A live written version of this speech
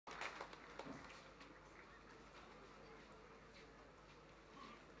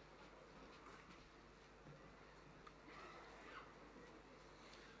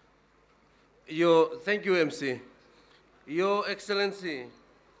Thank you, MC. Your Excellency,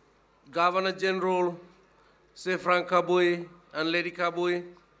 Governor General, Sir Frank Kabui and Lady Kabui,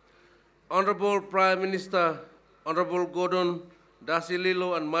 Honorable Prime Minister, Honorable Gordon Dasi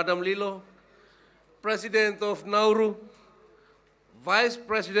Lilo and Madam Lilo, President of Nauru, Vice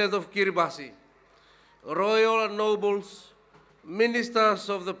President of Kiribati, Royal and Nobles, Ministers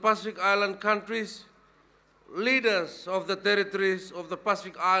of the Pacific Island countries, leaders of the territories of the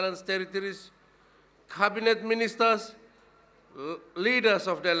Pacific Islands territories, cabinet ministers, leaders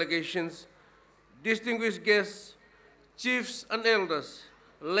of delegations, distinguished guests, chiefs and elders,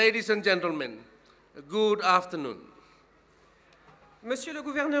 ladies and gentlemen, good afternoon. Monsieur le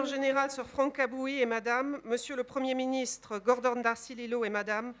gouverneur général Sir Frank Kabui et Madame, Monsieur le Premier ministre Gordon Darcy Lilo et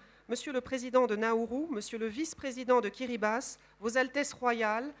Madame, Monsieur le Président de Nauru, Monsieur le Vice-président de Kiribati, Vos Altesses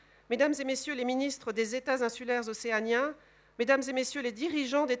royales, Mesdames et Messieurs les ministres des États insulaires océaniens, Mesdames et Messieurs les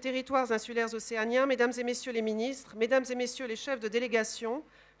dirigeants des territoires insulaires océaniens, Mesdames et Messieurs les ministres, Mesdames et Messieurs les chefs de délégation,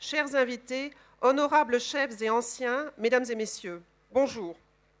 chers invités, honorables chefs et anciens, Mesdames et Messieurs, bonjour.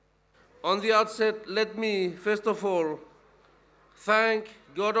 On the outset, let me first of all thank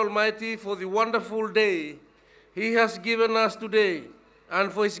God Almighty for the wonderful day He has given us today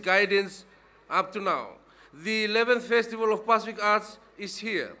and for His guidance up to now. The 11th Festival of Pacific Arts is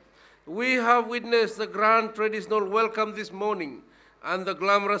here. We have witnessed the grand traditional welcome this morning and the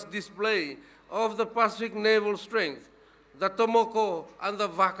glamorous display of the Pacific naval strength, the Tomoko and the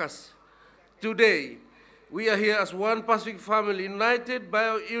Vakas. Today, we are here as one Pacific family united by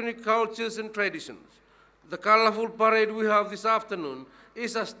our unique cultures and traditions. The colorful parade we have this afternoon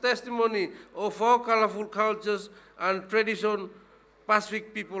is a testimony of our colorful cultures and tradition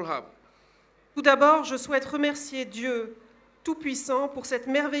Pacific people have. Tout d'abord, je souhaite remercier Dieu Tout-Puissant pour cette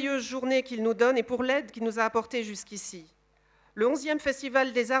merveilleuse journée qu'il nous donne et pour l'aide qu'il nous a apportée jusqu'ici. Le 11e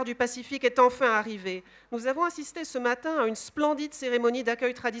Festival des Arts du Pacifique est enfin arrivé. Nous avons assisté ce matin à une splendide cérémonie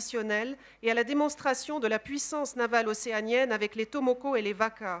d'accueil traditionnelle et à la démonstration de la puissance navale océanienne avec les Tomoko et les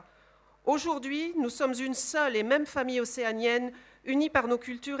Vakas. Aujourd'hui, nous sommes une seule et même famille océanienne, unie par nos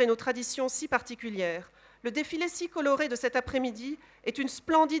cultures et nos traditions si particulières. Le défilé si coloré de cet après-midi est une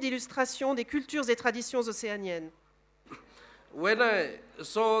splendide illustration des cultures et traditions océaniennes. When I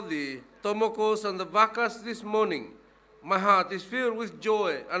saw the Tomokos and the Vakas this morning, my heart is filled with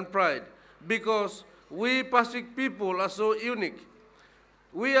joy and pride because we Pacific people are so unique.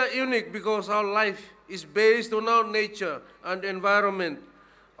 We are unique because our life is based on our nature and environment.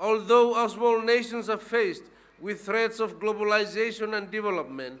 Although our small nations are faced with threats of globalization and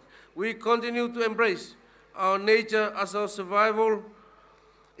development, we continue to embrace our nature as our survival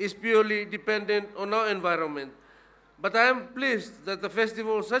is purely dependent on our environment. But I am pleased that the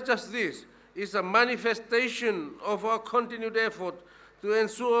festival such as this is a manifestation of our continued effort to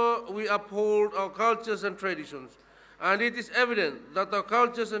ensure we uphold our cultures and traditions. And it is evident that our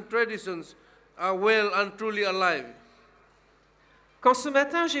cultures and traditions are well and truly alive. Quand ce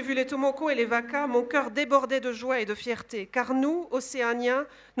matin j'ai vu les Tomoko et les Vakas, mon cœur débordait de joie et de fierté, car nous, Océaniens,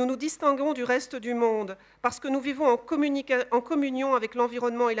 nous nous distinguons du reste du monde, parce que nous vivons en communion avec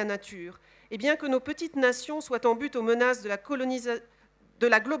l'environnement et la nature. Et bien que nos petites nations soient en butte aux menaces de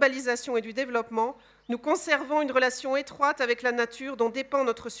la globalisation et du développement, nous conservons une relation étroite avec la nature dont dépend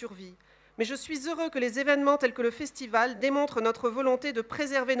notre survie. Mais je suis heureux que les événements tels que le festival démontrent notre volonté de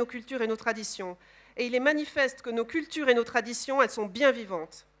préserver nos cultures et nos traditions. Et il est manifeste que nos cultures et nos traditions, elles sont bien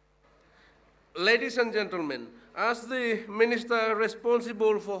vivantes. Ladies and gentlemen, as the minister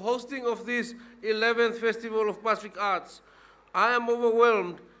responsible for hosting of this 11th Festival of Pacific Arts, I am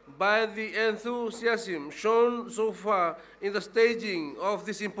overwhelmed by the enthusiasm shown so far in the staging of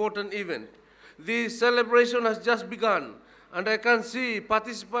this important event. The celebration has just begun, and I can see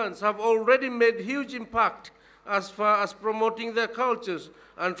participants have already made huge impact as far as promoting their cultures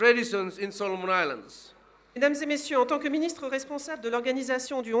and traditions in Solomon Islands. Mesdames et messieurs, en tant que ministre responsable de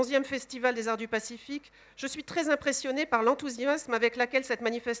l'organisation du 11e Festival des Arts du Pacifique, je suis très impressionnée par l'enthousiasme avec lequel cette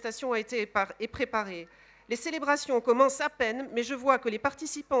manifestation a été préparée. Les célébrations commencent à peine, mais je vois que les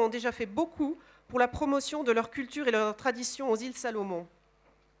participants ont déjà fait beaucoup pour la promotion de leur culture et leurs traditions aux îles Salomon.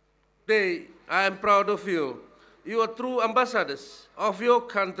 Today, I am proud of you. You are true ambassadors of your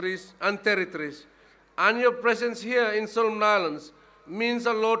countries and territories, and your presence here in Solomon Islands means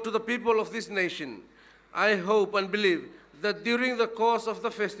a lot to the people of this nation. I hope and believe that during the course of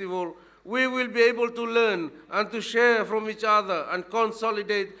the festival, we will be able to learn and to share from each other and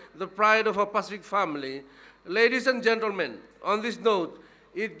consolidate the pride of our Pacific family. Ladies and gentlemen, on this note,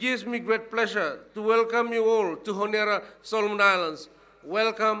 it gives me great pleasure to welcome you all to Honiara, Solomon Islands.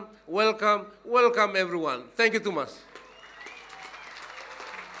 Welcome, welcome, welcome everyone. Thank you too much.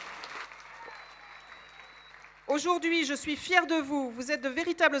 Aujourd'hui, je suis fière de vous. Vous êtes de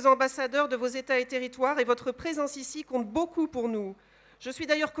véritables ambassadeurs de vos États et territoires et votre présence ici compte beaucoup pour nous. Je suis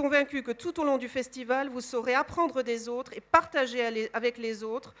d'ailleurs convaincue que tout au long du festival, vous saurez apprendre des autres et partager avec les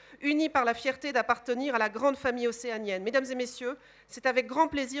autres, unis par la fierté d'appartenir à la grande famille océanienne. Mesdames et messieurs, c'est avec grand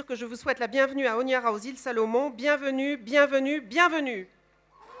plaisir que je vous souhaite la bienvenue à Honiara aux îles Salomon. Bienvenue, bienvenue, bienvenue.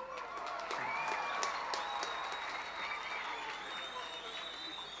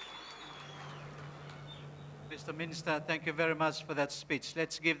 Mr. Minister, thank you very much for that speech.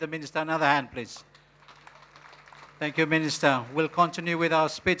 Let's give the Minister another hand, please. Thank you, Minister. We'll continue with our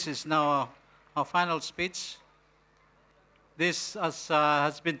speeches now, our final speech. This, as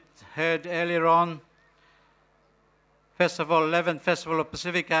has been heard earlier on, Festival 11th Festival of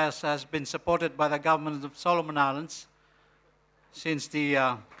Pacific has been supported by the government of Solomon Islands since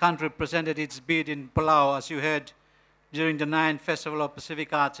the country presented its bid in Palau, as you heard, during the 9th Festival of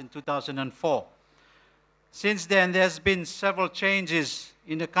Pacific Arts in 2004. Since then, there's been several changes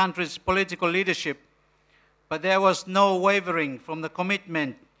in the country's political leadership, but there was no wavering from the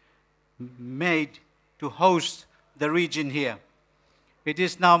commitment made to host the region here. It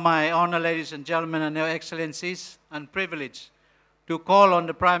is now my honor, ladies and gentlemen, and your excellencies, and privilege to call on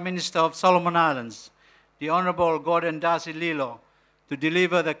the Prime Minister of Solomon Islands, the Honorable Gordon Darcy Lilo, to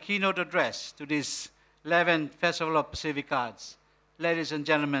deliver the keynote address to this 11th Festival of Pacific Arts. Ladies and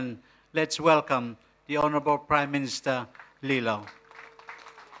gentlemen, let's welcome the Honorable Prime Minister Lilo.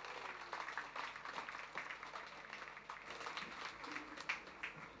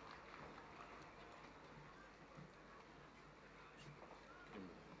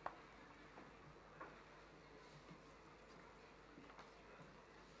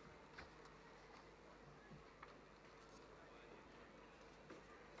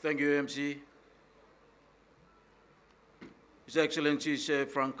 Thank you, MC. His Excellency Sir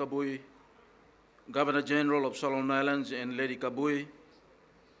Frank Kabui, Governor General of Solomon Islands, and Lady Kabui,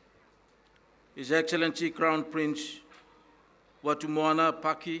 His Excellency Crown Prince Watumoana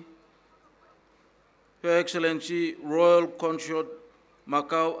Paki, Her Excellency Royal Consort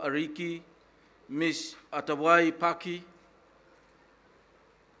Macau Ariki, Miss Atawai Paki,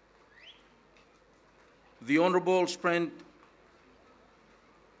 the Honorable Sprent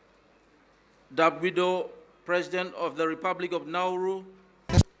Dabwido, President of the Republic of Nauru,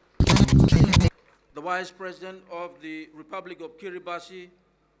 the Vice President of the Republic of Kiribati,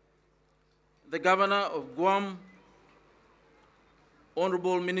 the Governor of Guam,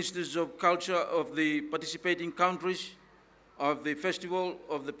 Honorable Ministers of Culture of the participating countries of the Festival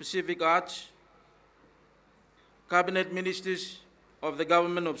of the Pacific Arts, Cabinet Ministers of the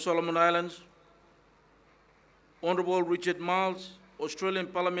Government of Solomon Islands, Honorable Richard Marles, Australian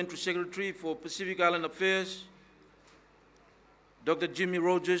Parliamentary Secretary for Pacific Island Affairs, Dr. Jimmy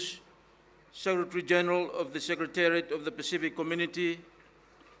Rogers, Secretary General of the Secretariat of the Pacific Community,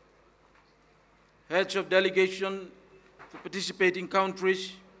 heads of delegation for participating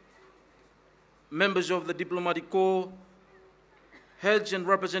countries, members of the Diplomatic Corps, heads and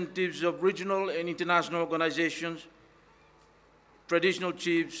representatives of regional and international organizations, traditional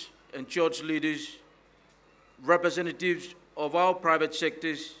chiefs and church leaders, representatives of our private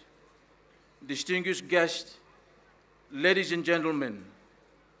sectors, distinguished guests, ladies and gentlemen.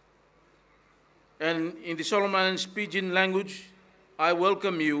 And in the Solomon Islands Pidgin language, I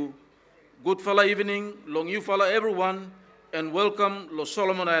welcome you. Good fala evening, long you fala everyone, and welcome Los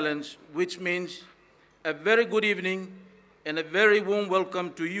Solomon Islands, which means a very good evening and a very warm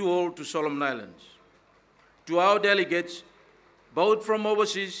welcome to you all to Solomon Islands. To our delegates, both from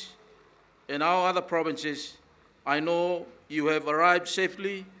overseas and our other provinces, I know you have arrived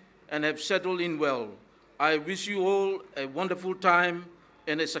safely and have settled in well. I wish you all a wonderful time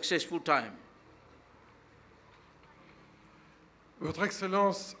and a successful time. Votre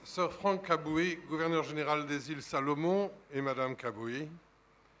Excellence, Sir Frank Kabui, gouverneur général des îles Salomon, et Madame Kabui,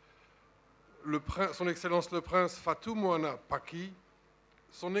 Son Excellence le Prince Fatou Moana Paki,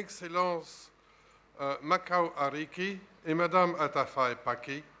 Son Excellence Macau Ariki et Madame Atafai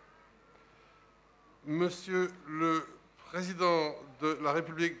Paki, Monsieur le Président de la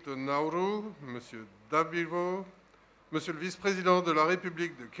République de Nauru, Monsieur Dabivo, Monsieur le Vice-président de la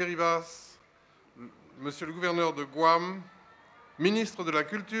République de Kiribati, Monsieur le gouverneur de Guam, Ministre de la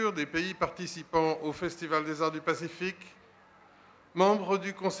Culture des pays participants au Festival des Arts du Pacifique, membre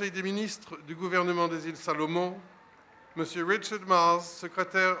du Conseil des ministres du gouvernement des îles Salomon, Monsieur Richard Marles,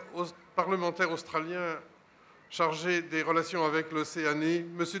 secrétaire parlementaire australien chargé des relations avec l'Océanie,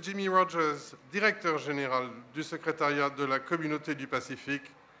 Monsieur Jimmy Rogers, directeur général du secrétariat de la Communauté du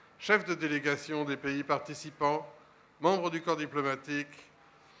Pacifique, chef de délégation des pays participants, membre du corps diplomatique,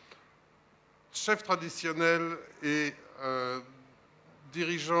 chefs traditionnels et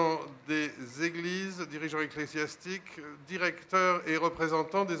dirigeants des églises, dirigeants ecclésiastiques, directeurs et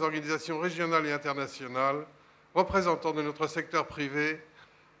représentants des organisations régionales et internationales, représentants de notre secteur privé,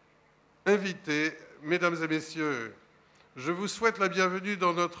 invités, mesdames et messieurs, je vous souhaite la bienvenue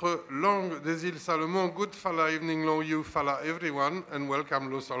dans notre langue des îles Salomon. Good Fala evening, long you Fala everyone, and welcome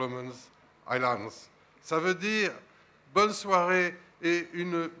Los Solomons Islands. Ça veut dire bonne soirée et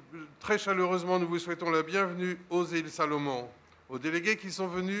très chaleureusement, nous vous souhaitons la bienvenue aux îles Salomon. Aux délégués qui sont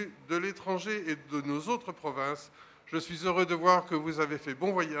venus de l'étranger et de nos autres provinces, je suis heureux de voir que vous avez fait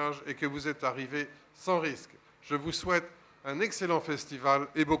bon voyage et que vous êtes arrivés sans risque. Je vous souhaite un excellent festival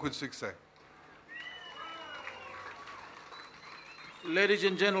et beaucoup de succès. Ladies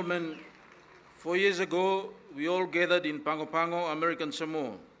and gentlemen, 4 years ago, we all gathered in Pago Pago, American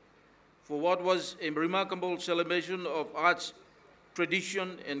Samoa, for what was a remarkable celebration of arts,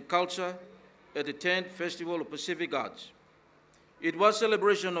 tradition, and culture at the 10th Festival of Pacific Arts. It was a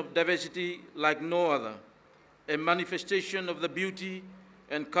celebration of diversity like no other, a manifestation of the beauty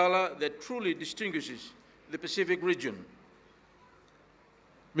and color that truly distinguishes the Pacific region.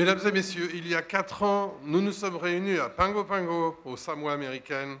 Mesdames et messieurs, il y a 4 ans, nous nous sommes réunis à Pago Pago, aux Samoa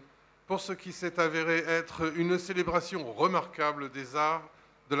américaines, pour ce qui s'est avéré être une célébration remarquable des arts,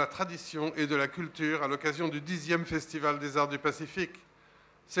 de la tradition et de la culture à l'occasion du 10e Festival des Arts du Pacifique.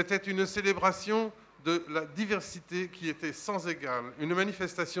 C'était une célébration de la diversité qui était sans égale, une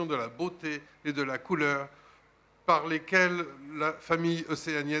manifestation de la beauté et de la couleur par lesquelles la famille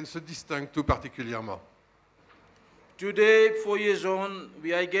océanienne se distingue tout particulièrement. Today, 4 years on,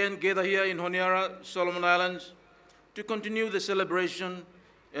 we again gather here in Honiara, Solomon Islands, to continue the celebration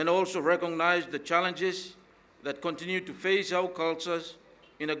and also recognize the challenges that continue to face our cultures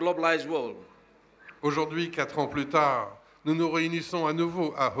in a globalized world. Aujourd'hui, 4 ans plus tard, nous nous réunissons à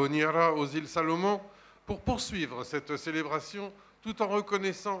nouveau à Honiara, aux îles Salomon, pour poursuivre cette célébration tout en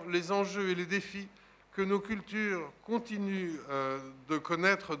reconnaissant les enjeux et les défis que nos cultures continuent de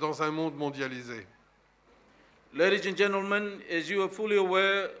connaître dans un monde mondialisé. Ladies and gentlemen, as you are fully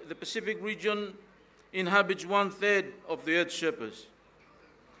aware, the Pacific region inhabits 1/3 of the Earth's surface.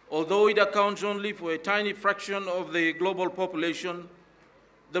 Although it accounts only for a tiny fraction of the global population,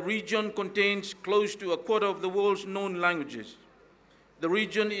 the region contains close to 1/4 of the world's known languages. The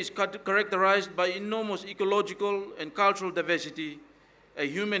region is characterized by enormous ecological and cultural diversity, a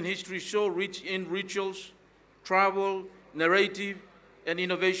human history so rich in rituals, travel, narrative, and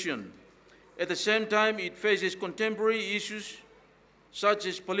innovation. At the same time, it faces contemporary issues such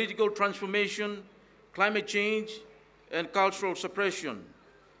as political transformation, climate change, and cultural suppression.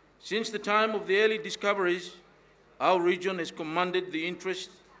 Since the time of the early discoveries, our region has commanded the interest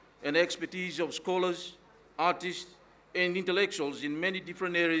and expertise of scholars, artists, and intellectuals in many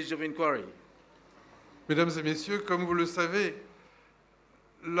different areas of inquiry. Mesdames et messieurs, comme vous le savez,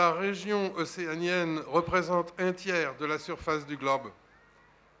 la région océanienne représente 1/3 de la surface du globe.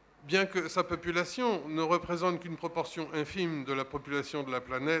 Bien que sa population ne représente qu'une proportion infime de la population de la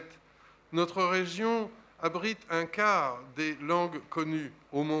planète, notre région abrite 1/4 des langues connues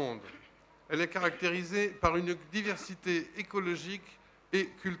au monde. Elle est caractérisée par une diversité écologique et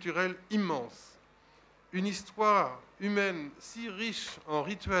culturelle immense. Une histoire humaine si riche en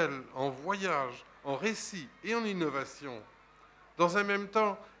rituels, en voyages, en récits et en innovations. Dans un même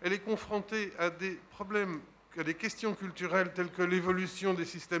temps, elle est confrontée à des problèmes, à des questions culturelles telles que l'évolution des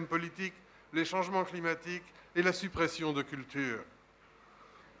systèmes politiques, les changements climatiques et la suppression de cultures.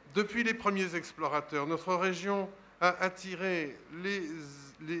 Depuis les premiers explorateurs, notre région a attiré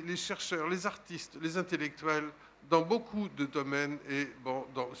les chercheurs, les artistes, les intellectuels dans beaucoup de domaines et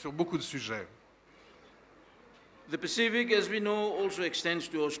sur beaucoup de sujets. The Pacific, as we know, also extends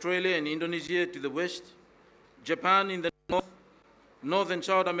to Australia and Indonesia to the west, Japan in the north, North and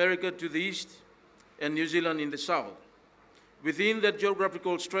South America to the east, and New Zealand in the south. Within that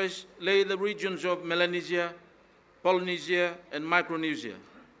geographical stretch lay the regions of Melanesia, Polynesia, and Micronesia.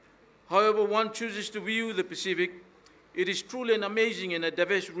 However one chooses to view the Pacific, it is truly an amazing and a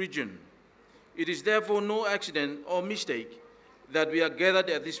diverse region. It is therefore no accident or mistake that we are gathered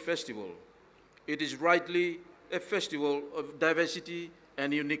at this festival. It is rightly a festival of diversity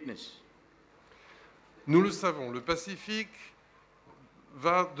and uniqueness. Nous le savons, le Pacifique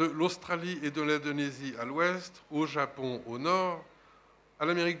va de l'Australie et de l'Indonésie à l'ouest, au Japon au nord, à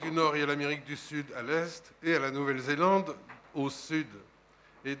l'Amérique du Nord et à l'Amérique du Sud à l'est, et à la Nouvelle-Zélande au sud.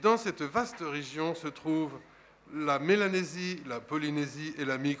 Et dans cette vaste région se trouvent la Mélanésie, la Polynésie et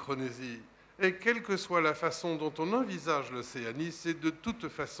la Micronésie. Et quelle que soit la façon dont on envisage l'Océanie, c'est de toute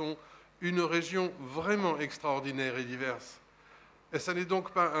façon une région vraiment extraordinaire et diverse. Et ce n'est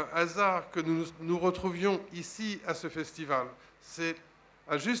donc pas un hasard que nous nous retrouvions ici à ce festival. C'est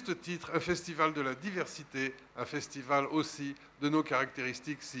à juste titre un festival de la diversité, un festival aussi de nos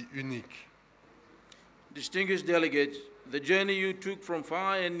caractéristiques si uniques. Distinguished delegates, the journey you took from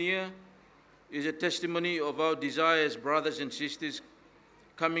far and near is a testimony of our desire as brothers and sisters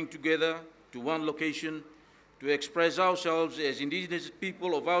coming together to one location to express ourselves as indigenous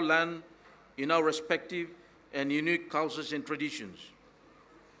people of our land in our respective and unique cultures and traditions.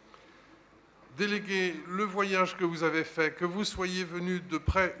 Délégués, le voyage que vous avez fait, que vous soyez venus de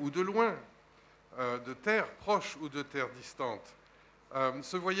près ou de loin, de terres proches ou de terres distantes,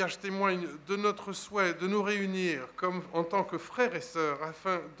 ce voyage témoigne de notre souhait de nous réunir comme en tant que frères et sœurs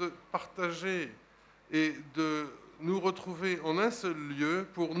afin de partager et de nous retrouver en un seul lieu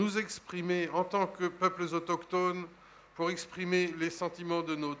pour nous exprimer en tant que peuples autochtones, pour exprimer les sentiments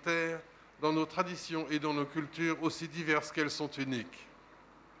de nos terres, dans nos traditions et dans nos cultures aussi diverses qu'elles sont uniques.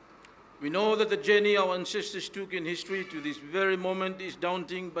 We know that the journey our ancestors took in history to this very moment is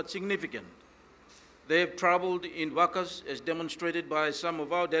daunting but significant. They have traveled in wakas as demonstrated by some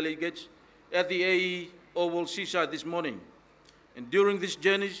of our delegates at the AE Oval Seaside this morning. And during these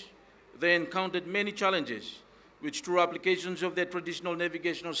journeys, they encountered many challenges, which through applications of their traditional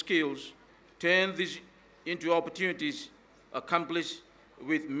navigational skills, turned these into opportunities accomplished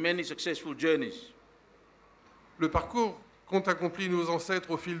with many successful journeys. Le parcours qu'ont accompli nos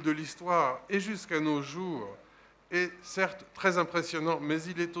ancêtres au fil de l'histoire et jusqu'à nos jours est certes très impressionnant, mais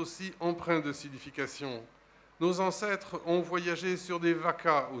il est aussi empreint de signification. Nos ancêtres ont voyagé sur des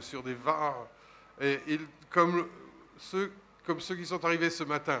vakas ou sur des vaars, comme ceux qui sont arrivés ce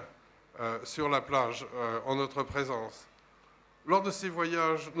matin sur la plage en notre présence. Lors de ces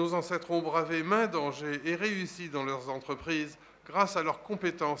voyages, nos ancêtres ont bravé main danger et réussi dans leurs entreprises grâce à leurs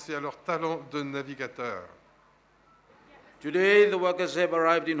compétences et à leur talent de navigateurs. Today, the wakas have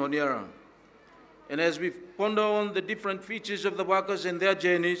arrived in Honiara. And as we ponder on the different features of the wakas and their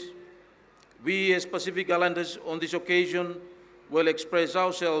journeys, we as Pacific Islanders on this occasion will express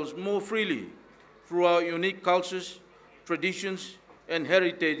ourselves more freely through our unique cultures, traditions, and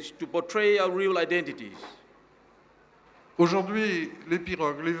heritage to portray our real identities. Aujourd'hui, les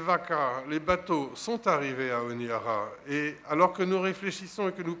pirogues, les vakas, les bateaux sont arrivés à Honiara. Et alors que nous réfléchissons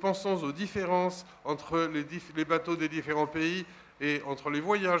et que nous pensons aux différences entre les bateaux des différents pays et entre les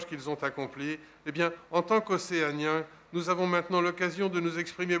voyages qu'ils ont accomplis, eh bien, en tant qu'Océaniens, nous avons maintenant l'occasion de nous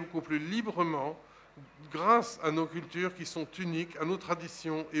exprimer beaucoup plus librement grâce à nos cultures qui sont uniques, à nos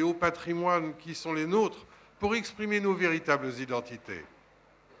traditions et au patrimoine qui sont les nôtres pour exprimer nos véritables identités.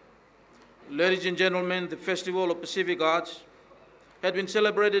 Ladies and gentlemen, the Festival of Pacific Arts had been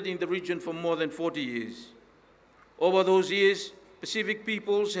celebrated in the region for more than 40 years. Over those years, Pacific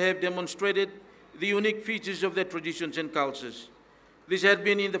peoples have demonstrated the unique features of their traditions and cultures. This had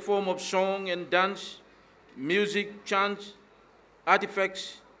been in the form of song and dance, music, chants,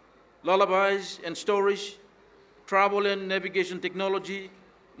 artifacts, lullabies and stories, travel and navigation technology,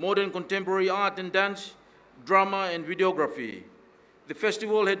 modern contemporary art and dance, drama and videography. The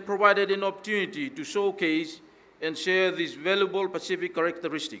festival had provided an opportunity to showcase and share these valuable Pacific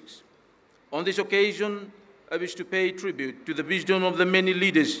characteristics. On this occasion, I wish to pay tribute to the wisdom of the many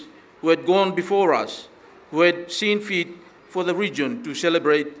leaders who had gone before us, who had seen fit for the region to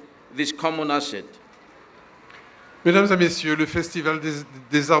celebrate this common asset. Mesdames et messieurs, le Festival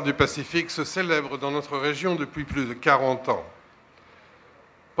des Arts du Pacifique se célèbre dans notre région depuis plus de 40 ans.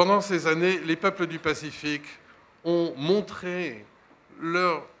 Pendant ces années, les peuples du Pacifique ont montré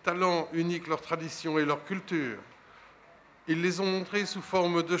leur talent unique, leur tradition et leur culture. Ils les ont montrés sous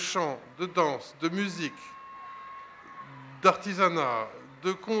forme de chants, de danse, de musique, d'artisanat,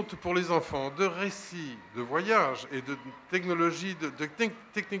 de contes pour les enfants, de récits, de voyages et de technologies, de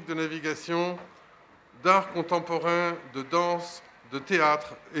techniques de navigation, d'art contemporain, de danse, de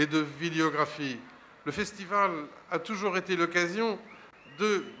théâtre et de vidéographie. Le festival a toujours été l'occasion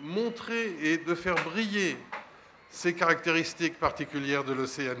de montrer et de faire briller ces caractéristiques particulières de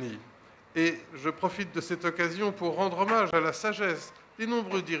l'Océanie. Et je profite de cette occasion pour rendre hommage à la sagesse des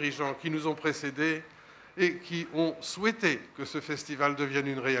nombreux dirigeants qui nous ont précédés et qui ont souhaité que ce festival devienne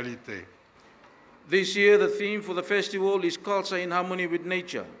une réalité. This year, the theme for the festival is Culture in Harmony with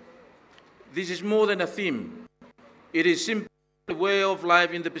Nature. This is more than a theme. It is simply a way of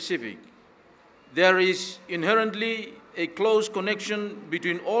life in the Pacific. There is inherently a close connection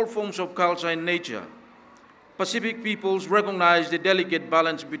between all forms of culture and nature. Pacific peoples recognize the delicate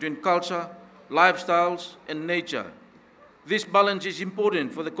balance between culture, lifestyles, and nature. This balance is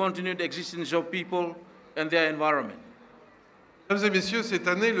important for the continued existence of people and their environment. Mesdames et messieurs, cette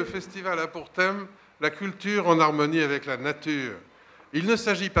année, le festival a pour thème la culture en harmonie avec la nature. Il ne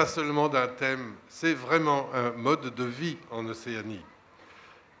s'agit pas seulement d'un thème, c'est vraiment un mode de vie en Océanie.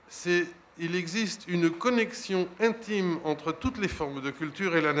 Il existe une connexion intime entre toutes les formes de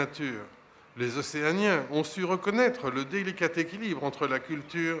culture et la nature. Les Océaniens ont su reconnaître le délicat équilibre entre la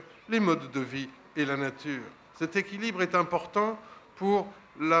culture, les modes de vie et la nature. Cet équilibre est important pour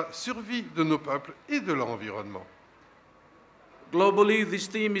la survie de nos peuples et de leur environnement. Globally, this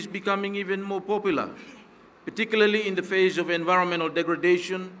theme is becoming even more popular, particularly in the face of environmental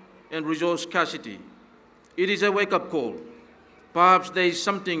degradation and resource scarcity. It is a wake-up call. Perhaps there is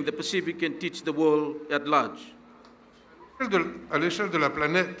something the Pacific can teach the world at large. À l'échelle de la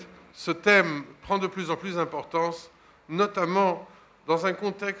planète, ce thème prend de plus en plus d'importance, notamment dans un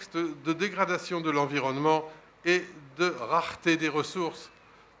contexte de dégradation de l'environnement et de rareté des ressources.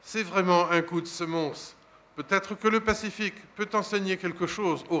 C'est vraiment un coup de semonce. Peut-être que le Pacifique peut enseigner quelque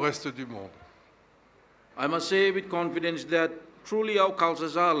chose au reste du monde. I must say with confidence that truly our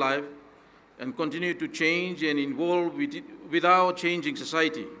cultures are alive and continue to change and evolve with our changing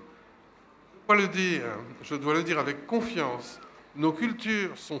society. Je dois le dire avec confiance, nos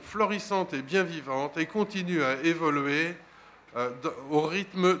cultures sont florissantes et bien vivantes et continuent à évoluer au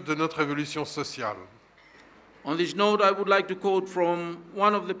rythme de notre évolution sociale. On this note, I would like to quote from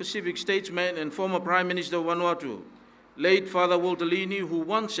one of the Pacific statesmen and former Prime Minister of Vanuatu, late Father Walter Lini, who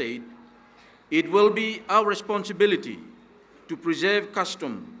once said, "It will be our responsibility to preserve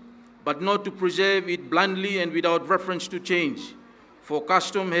custom, but not to preserve it blindly and without reference to change. For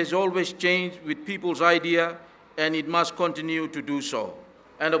custom has always changed with people's idea, and it must continue to do so."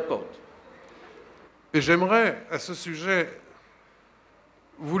 End of quote. Et j'aimerais, à ce sujet,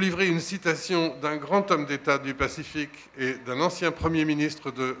 vous livrer une citation d'un grand homme d'État du Pacifique et d'un ancien Premier ministre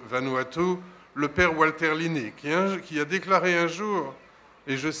de Vanuatu, le père Walter Lini, qui a déclaré un jour,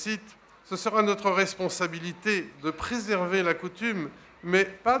 et je cite, « Ce sera notre responsabilité de préserver la coutume, mais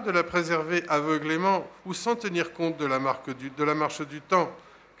pas de la préserver aveuglément ou sans tenir compte de la marche du temps,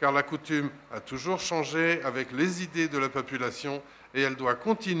 car la coutume a toujours changé avec les idées de la population et elle doit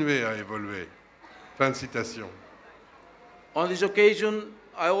continuer à évoluer. » Fin de citation. On this occasion,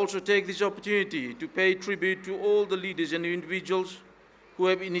 I also take this opportunity to pay tribute to all the leaders and individuals who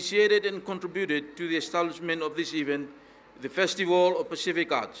have initiated and contributed to the establishment of this event, the Festival of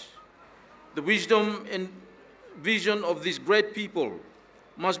Pacific Arts. The wisdom and vision of these great people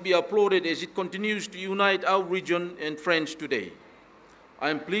must be applauded as it continues to unite our region and friends today. I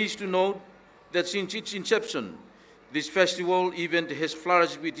am pleased to note that since its inception, this festival event has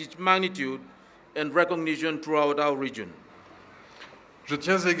flourished with its magnitude and recognition throughout our region. Je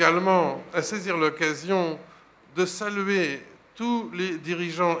tiens également à saisir l'occasion de saluer tous les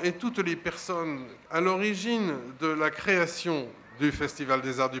dirigeants et toutes les personnes à l'origine de la création du Festival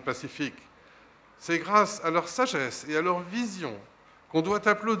des Arts du Pacifique. C'est grâce à leur sagesse et à leur vision qu'on doit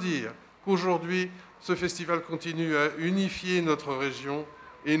applaudir qu'aujourd'hui, ce festival continue à unifier notre région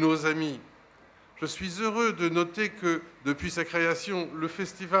et nos amis. Je suis heureux de noter que, depuis sa création, le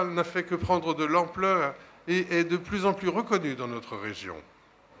festival n'a fait que prendre de l'ampleur et est de plus en plus reconnu dans notre région.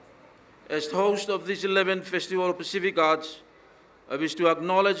 As host of this 11th Festival of Pacific Arts, I wish to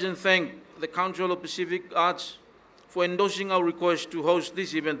acknowledge and thank the Council of Pacific Arts for endorsing our request to host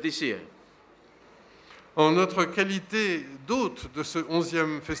this event this year. En notre qualité d'hôte de ce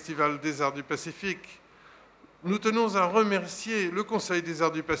 11e Festival des Arts du Pacifique, nous tenons à remercier le Conseil des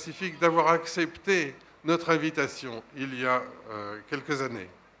Arts du Pacifique d'avoir accepté notre invitation il y a quelques années.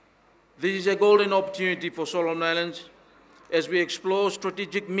 This is a golden opportunity for Solomon Islands as we explore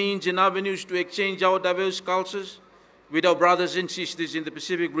strategic means and avenues to exchange our diverse cultures with our brothers and sisters in the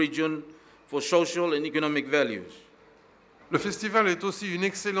Pacific region for social and economic values. Le festival est aussi une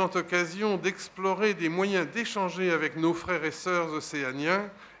excellente occasion d'explorer des moyens d'échanger avec nos frères et sœurs océaniens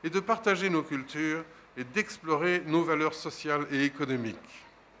et de partager nos cultures et d'explorer nos valeurs sociales et économiques.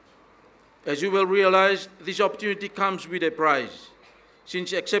 As you will realize, this opportunity comes with a price.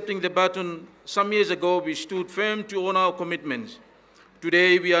 Since accepting the baton some years ago, we stood firm to honor our commitments.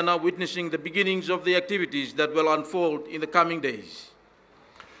 Today, we are now witnessing the beginnings of the activities that will unfold in the coming days.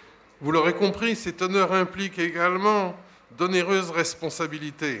 Vous l'aurez compris, cet honneur implique également d'onéreuses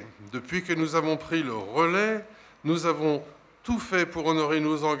responsabilités. Depuis que nous avons pris le relais, nous avons tout fait pour honorer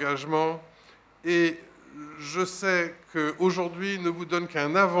nos engagements et je sais qu'aujourd'hui ne vous donne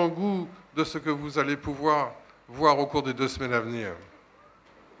qu'un avant-goût de ce que vous allez pouvoir voir au cours des 2 semaines à venir.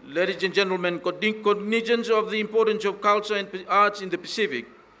 Ladies and gentlemen, cognizance of the importance of culture and arts in the Pacific,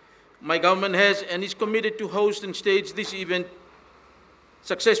 my government has and is committed to host and stage this event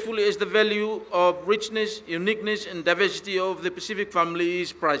successfully as the value of richness, uniqueness, and diversity of the Pacific family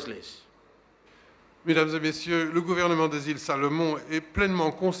is priceless. Mesdames et messieurs, le gouvernement des îles Salomon est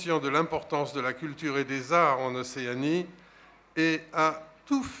pleinement conscient de l'importance de la culture et des arts en Océanie et a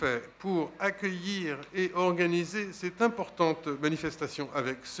tout fait pour accueillir et organiser cette importante manifestation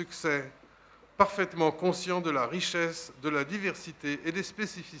avec succès, parfaitement conscient de la richesse, de la diversité et des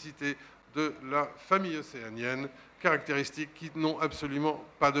spécificités de la famille océanienne, caractéristiques qui n'ont absolument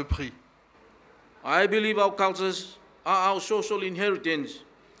pas de prix. I believe our cultures are our social inheritance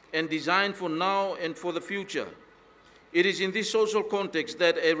and designed for now and for the future. It is in this social context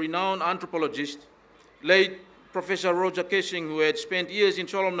that a renowned anthropologist, late Professor Roger Kessing, who had spent years in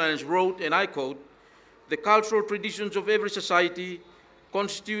Solomon Islands, wrote, and I quote, "The cultural traditions of every society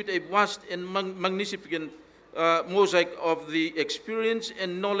constitute a vast and magnificent mosaic of the experience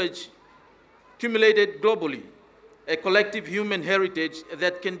and knowledge accumulated globally, a collective human heritage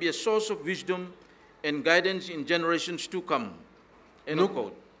that can be a source of wisdom and guidance in generations to come." End of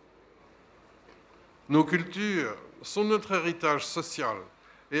quote. Nos cultures sont notre héritage social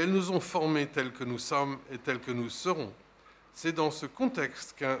et elles nous ont formés tels que nous sommes et tels que nous serons. C'est dans ce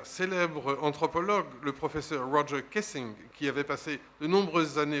contexte qu'un célèbre anthropologue, le professeur Roger Kessing, qui avait passé de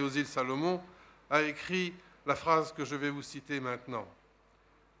nombreuses années aux îles Salomon, a écrit la phrase que je vais vous citer maintenant.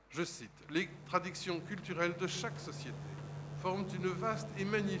 Je cite, « Les traditions culturelles de chaque société forment une vaste et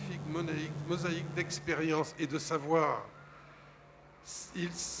magnifique mosaïque d'expériences et de savoirs.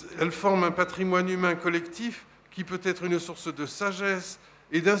 Elles forment un patrimoine humain collectif qui peut être une source de sagesse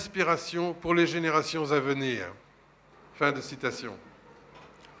et d'inspiration pour les générations à venir. » Fin de citation.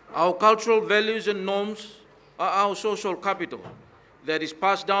 Our cultural values and norms are our social capital that is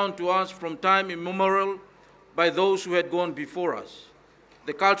passed down to us from time immemorial by those who had gone before us.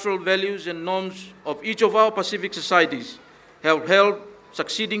 The cultural values and norms of each of our Pacific societies have helped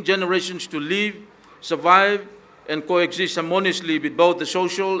succeeding generations to live, survive, and coexist harmoniously with both the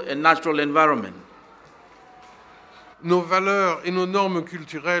social and natural environment. Nos valeurs et nos normes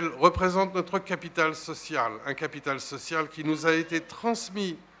culturelles représentent notre capital social, un capital social qui nous a été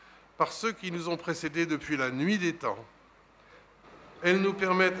transmis par ceux qui nous ont précédés depuis la nuit des temps. Elles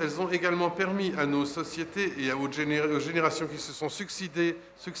ont également permis à nos sociétés et aux générations qui se sont succédées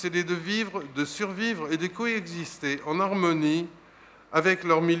de vivre, de survivre et de coexister en harmonie avec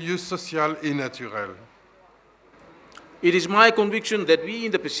leur milieu social et naturel. It is my conviction that we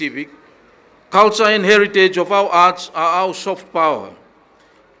in the Pacific, culture and heritage of our arts are our soft power.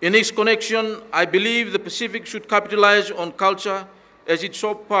 In this connection, I believe the Pacific should capitalize on culture as its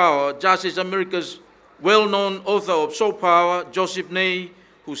soft power, just as America's well-known author of soft power, Joseph Ney,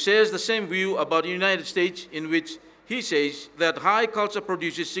 who shares the same view about the United States, in which he says that high culture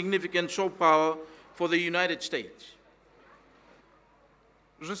produces significant soft power for the United States.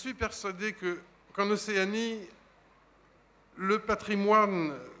 Je suis persuadé qu'en Océanie, le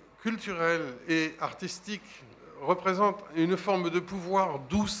patrimoine culturel et artistique représente une forme de pouvoir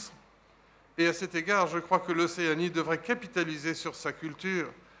douce. Et à cet égard, je crois que l'Océanie devrait capitaliser sur sa culture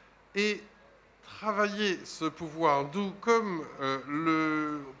et travailler ce pouvoir doux comme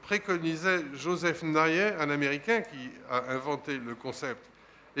le préconisait Joseph Nye, un Américain qui a inventé le concept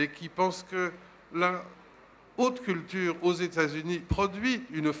et qui pense que la haute culture aux États-Unis produit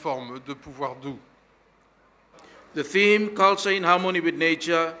une forme de pouvoir doux. The theme, culture in harmony with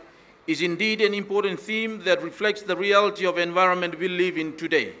nature, is indeed an important theme that reflects the reality of the environment we live in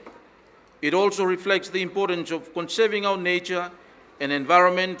today. It also reflects the importance of conserving our nature and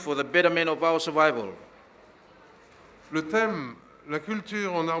environment for the betterment of our survival. Le thème, la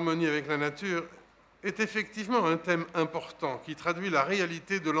culture en harmonie avec la nature, est effectivement un thème important qui traduit la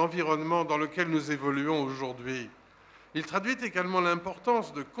réalité de l'environnement dans lequel nous évoluons aujourd'hui. Il traduit également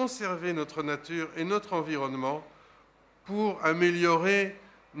l'importance de conserver notre nature et notre environnement pour améliorer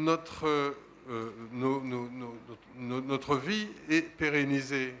notre vie et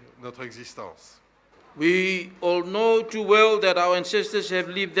pérenniser notre existence. We all know too well that our ancestors have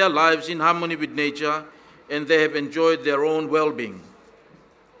lived their lives in harmony with nature and they have enjoyed their own well-being.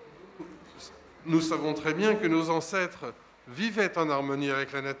 Nous savons très bien que nos ancêtres vivaient en harmonie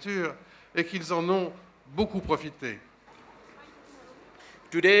avec la nature et qu'ils en ont beaucoup profité.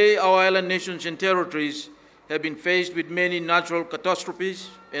 Today, our island nations and territories have been faced with many natural catastrophes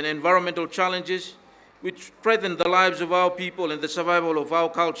and environmental challenges which threaten the lives of our people and the survival of our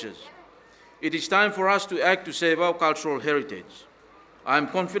cultures. It is time for us to act to save our cultural heritage. I am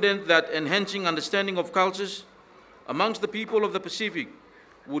confident that enhancing understanding of cultures amongst the people of the Pacific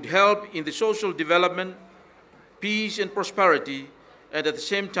would help in the social development, peace and prosperity, and at the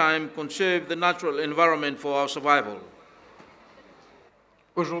same time conserve the natural environment for our survival.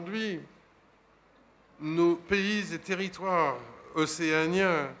 Aujourd'hui, nos pays et territoires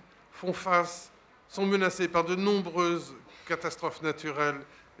océaniens font face sont menacés par de nombreuses catastrophes naturelles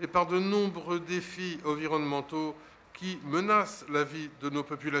et par de nombreux défis environnementaux qui menacent la vie de nos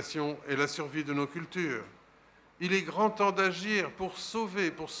populations et la survie de nos cultures. Il est grand temps d'agir pour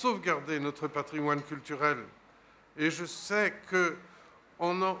sauvegarder notre patrimoine culturel. Et je sais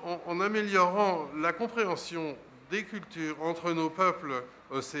qu'en améliorant la compréhension des cultures entre nos peuples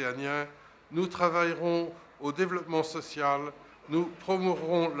océaniens, nous travaillerons au développement social, nous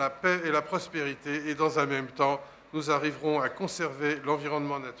promourons la paix et la prospérité et dans un même temps, nous arriverons à conserver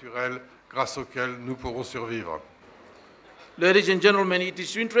l'environnement naturel grâce auquel nous pourrons survivre. Ladies and gentlemen, it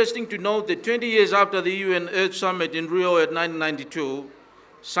is interesting to note that 20 years after the UN Earth Summit in Rio in 1992,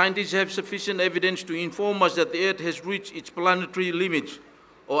 scientists have sufficient evidence to inform us that the Earth has reached its planetary limits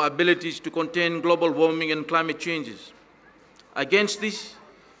or abilities to contain global warming and climate changes. Against this,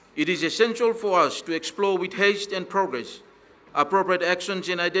 it is essential for us to explore with haste and progress appropriate actions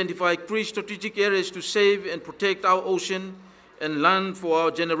and identify 3 strategic areas to save and protect our ocean and land for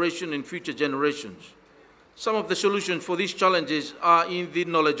our generation and future generations. Some of the solutions for these challenges are in the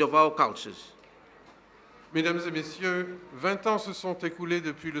knowledge of our cultures. Mesdames et messieurs, 20 ans se sont écoulés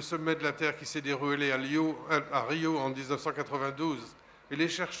depuis le sommet de la Terre qui s'est déroulé à Rio en 1992. Et les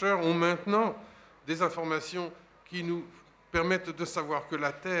chercheurs ont maintenant des informations qui nous permettent de savoir que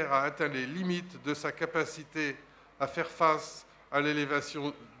la Terre a atteint les limites de sa capacité à faire face à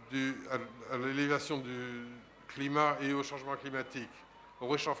l'élévation du climat et au changement climatique, au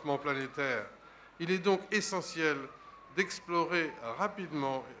réchauffement planétaire. Il est donc essentiel d'explorer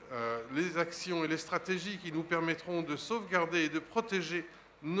rapidement les actions et les stratégies qui nous permettront de sauvegarder et de protéger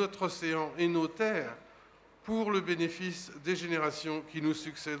notre océan et nos terres pour le bénéfice des générations qui nous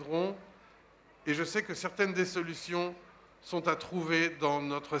succéderont. Et je sais que certaines des solutions sont à trouver dans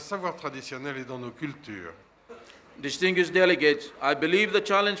notre savoir traditionnel et dans nos cultures. Distinguished delegates, I believe the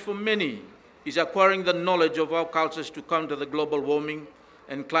challenge for many is acquiring the knowledge of our cultures to counter the global warming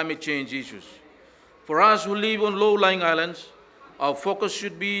and climate change issues. For us who live on low-lying islands, our focus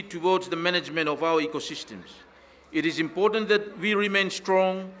should be towards the management of our ecosystems. It is important that we remain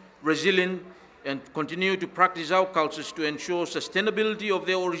strong, resilient, and continue to practice our cultures to ensure sustainability of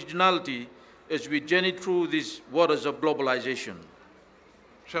their originality as we journey through these waters of globalization.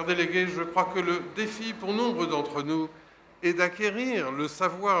 Chers délégués, je crois que le défi pour nombre d'entre nous est d'acquérir le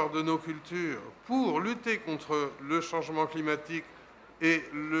savoir de nos cultures pour lutter contre le changement climatique et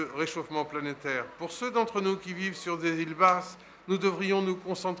le réchauffement planétaire. Pour ceux d'entre nous qui vivent sur des îles basses, nous devrions nous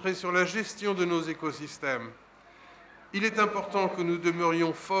concentrer sur la gestion de nos écosystèmes. Il est important que nous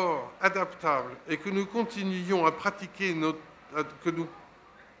demeurions forts, adaptables et que nous continuions à pratiquer, que nous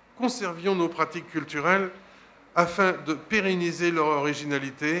conservions nos pratiques culturelles afin de pérenniser leur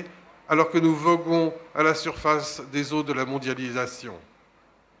originalité alors que nous voguons à la surface des eaux de la mondialisation.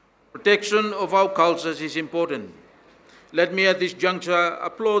 Protection of our cultures is important. Let me at this juncture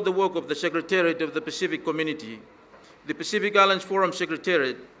applaud the work of the Secretariat of the Pacific Community, the Pacific Islands Forum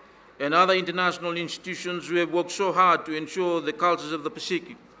Secretariat, and other international institutions who have worked so hard to ensure the cultures of the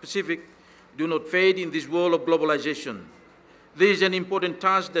Pacific do not fade in this world of globalization. This is an important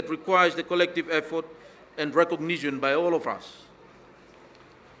task that requires the collective effort and recognition by all of us.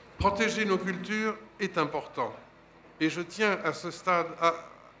 Protéger nos cultures est important et je tiens à ce stade à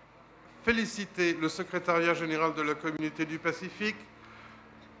féliciter le secrétariat général de la Communauté du Pacifique,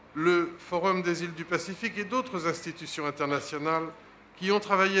 le Forum des îles du Pacifique et d'autres institutions internationales qui ont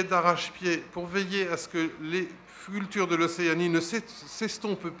travaillé d'arrache-pied pour veiller à ce que les cultures de l'Océanie ne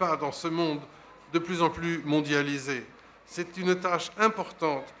s'estompent pas dans ce monde de plus en plus mondialisé. C'est une tâche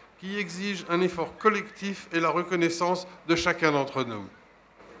importante qui exige un effort collectif et la reconnaissance de chacun d'entre nous.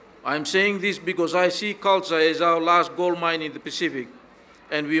 I am saying this because I see culture as our last gold mine in the Pacific,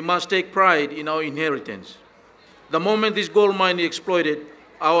 and we must take pride in our inheritance. The moment this gold mine is exploited,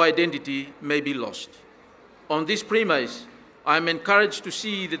 our identity may be lost. On this premise, I am encouraged to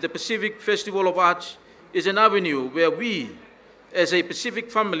see that the Pacific Festival of Arts is an avenue where we, as a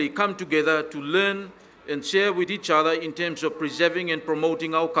Pacific family, come together to learn and share with each other in terms of preserving and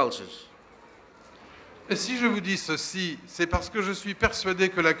promoting our cultures. Et si je vous dis ceci, c'est parce que je suis persuadé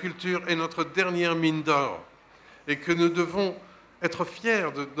que la culture est notre dernière mine d'or et que nous devons être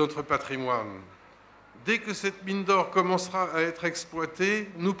fiers de notre patrimoine. Dès que cette mine d'or commencera à être exploitée,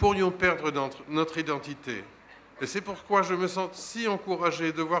 nous pourrions perdre notre identité. Et c'est pourquoi je me sens si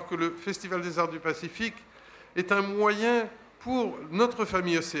encouragé de voir que le Festival des Arts du Pacifique est un moyen pour notre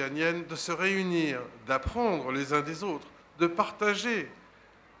famille océanienne de se réunir, d'apprendre les uns des autres, de partager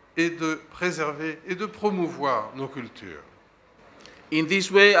et de préserver et de promouvoir nos cultures. In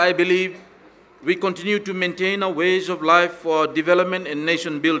this way, I believe we continue to maintain our ways of life for our development and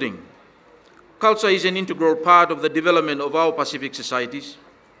nation building. culture is an integral part of the development of our Pacific societies.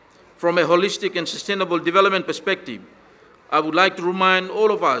 From a holistic and sustainable development perspective, I would like to remind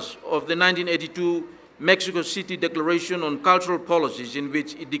all of us of the 1982 Mexico City Declaration on Cultural Policies, in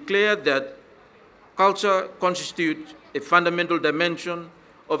which it declared that culture constitutes a fundamental dimension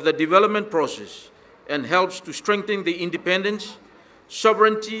of the development process and helps to strengthen the independence,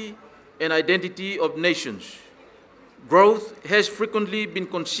 sovereignty, and identity of nations. Growth has frequently been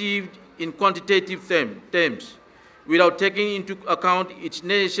conceived in quantitative terms without taking into account its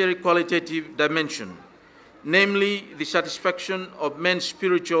necessary qualitative dimension, namely the satisfaction of men's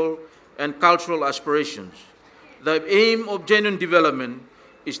spiritual and cultural aspirations. The aim of genuine development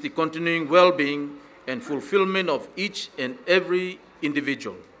is the continuing well-being and fulfillment of each and every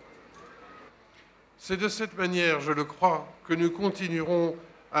individual. C'est de cette manière, je le crois, que nous continuerons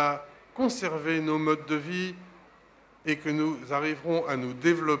à conserver nos modes de vie et que nous arriverons à nous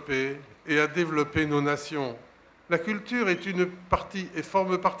développer et à développer nos nations. La culture est une partie et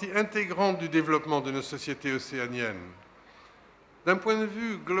forme partie intégrante du développement de nos sociétés océaniennes. D'un point de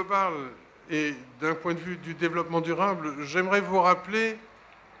vue global et d'un point de vue du développement durable, j'aimerais vous rappeler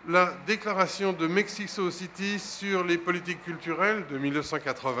la déclaration de Mexico City sur les politiques culturelles de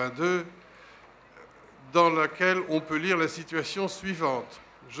 1982, dans laquelle on peut lire la situation suivante.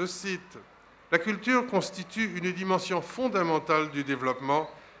 Je cite, « La culture constitue une dimension fondamentale du développement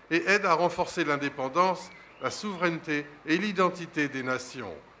et aide à renforcer l'indépendance, la souveraineté et l'identité des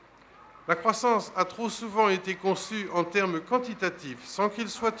nations. La croissance a trop souvent été conçue en termes quantitatifs, sans qu'il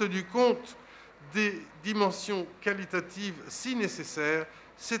soit tenu compte des dimensions qualitatives si nécessaires,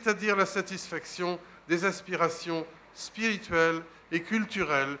 c'est-à-dire la satisfaction des aspirations spirituelles et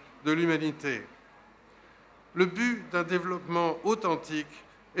culturelles de l'humanité. Le but d'un développement authentique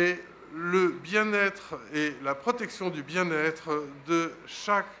est le bien-être et la protection du bien-être de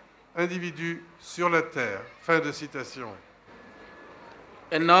chaque individu sur la terre. » Fin de citation.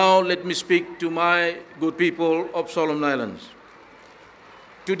 And now let me speak to my good people of Solomon Islands.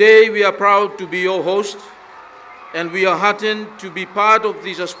 Today we are proud to be your host, and we are heartened to be part of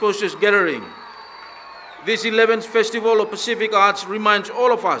this auspicious gathering. This 11th Festival of Pacific Arts reminds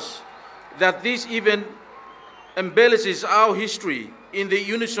all of us that this event embellishes our history in the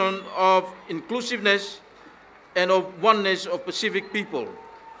unison of inclusiveness and of oneness of Pacific people.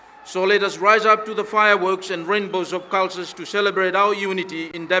 So let us rise up to the fireworks and rainbows of cultures to celebrate our unity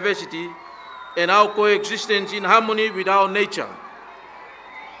in diversity and our coexistence in harmony with our nature.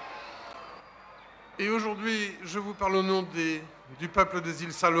 Et aujourd'hui, je vous parle au nom du peuple des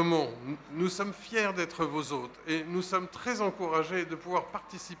îles Salomon. Nous sommes fiers d'être vos hôtes et nous sommes très encouragés de pouvoir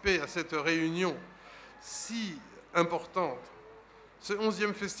participer à cette réunion si importante. Ce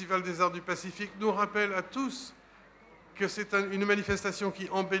 11e Festival des Arts du Pacifique nous rappelle à tous que c'est une manifestation qui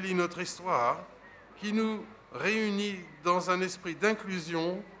embellit notre histoire, qui nous réunit dans un esprit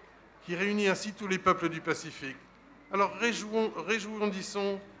d'inclusion, qui réunit ainsi tous les peuples du Pacifique. Alors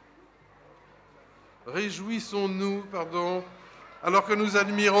réjouissons-nous, alors que nous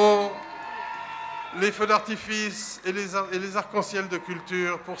admirons les feux d'artifice et les arcs-en-ciel de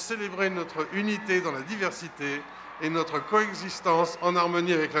culture pour célébrer notre unité dans la diversité et notre coexistence en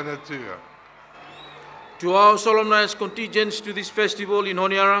harmonie avec la nature. To our solemnized contingents to this festival in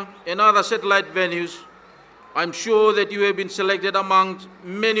Honiara and other satellite venues, I'm sure that you have been selected among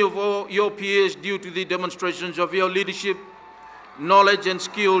many of your peers due to the demonstrations of your leadership, knowledge and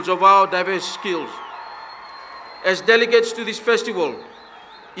skills of our diverse skills. As delegates to this festival,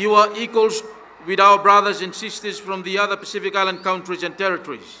 you are equals with our brothers and sisters from the other Pacific Island countries and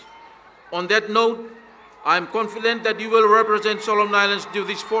territories. On that note, I am confident that you will represent Solomon Islands during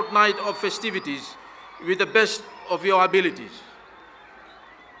this fortnight of festivities with the best of your abilities.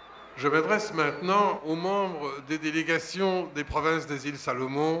 Je m'adresse maintenant aux membres des délégations des provinces des îles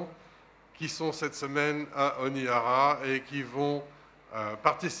Salomon qui sont cette semaine à Honiara et qui vont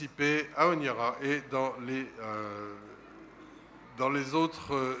participer à Honiara et dans les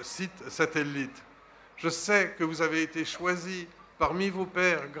autres sites satellites. Je sais que vous avez été choisis parmi vos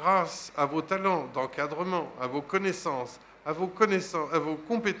pairs grâce à vos talents d'encadrement, à vos connaissances, à vos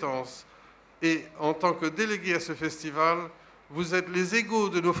compétences. Et en tant que délégués à ce festival, vous êtes les égaux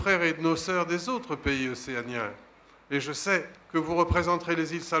de nos frères et de nos sœurs des autres pays océaniens. Et je sais que vous représenterez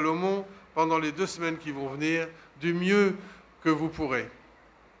les îles Salomon pendant les 2 semaines qui vont venir du mieux que vous pourrez.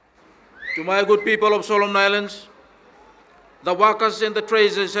 To my good people of Solomon Islands, the workers and the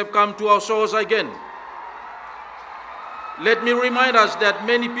traders have come to our shores again. Let me remind us that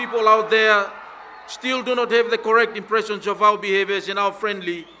many people out there still do not have the correct impressions of our behaviors and how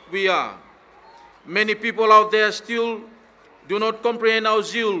friendly we are. Many people out there still do not comprehend our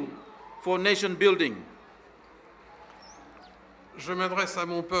zeal for nation building. Je m'adresse à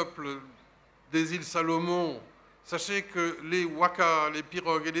mon peuple des îles Salomon. Sachez que les wakas, les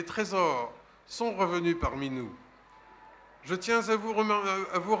pirogues et les trésors sont revenus parmi nous. Je tiens à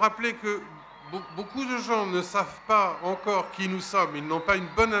vous rappeler que beaucoup de gens ne savent pas encore qui nous sommes. Ils n'ont pas une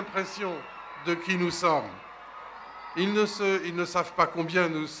bonne impression de qui nous sommes. Ils ne savent pas combien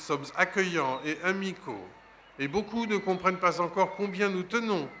nous sommes accueillants et amicaux. Et beaucoup ne comprennent pas encore combien nous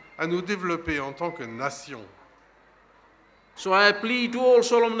tenons à nous développer en tant que nation. So I plead to all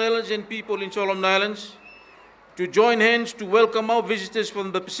Solomon Islands and people in Solomon Islands to join hands to welcome our visitors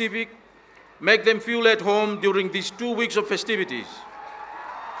from the Pacific, make them feel at home during these 2 weeks of festivities.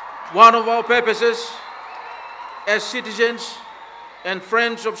 One of our purposes as citizens and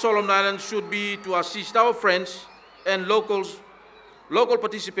friends of Solomon Islands should be to assist our friends and local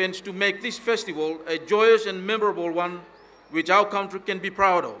participants to make this festival a joyous and memorable one which our country can be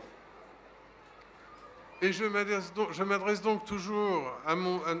proud of. Et je m'adresse donc toujours à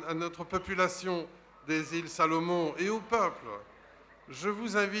notre population des îles Salomon et au peuple. Je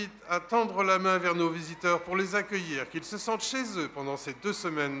vous invite à tendre la main vers nos visiteurs pour les accueillir, qu'ils se sentent chez eux pendant ces 2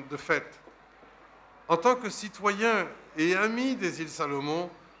 semaines de fête. En tant que citoyens et amis des îles Salomon,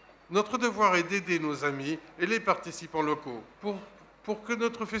 notre devoir est d'aider nos amis et les participants locaux pour que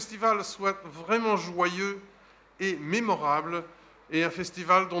notre festival soit vraiment joyeux et mémorable et un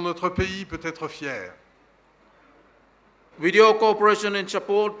festival dont notre pays peut être fier. With your cooperation and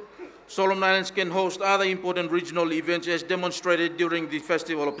support, Solomon Islands can host other important regional events as demonstrated during the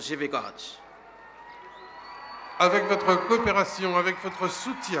Festival of Pacific Arts. Avec votre coopération, avec votre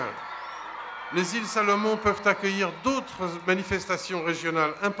soutien, les îles Salomon peuvent accueillir d'autres manifestations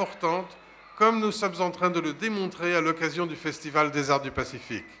régionales importantes, comme nous sommes en train de le démontrer à l'occasion du Festival des Arts du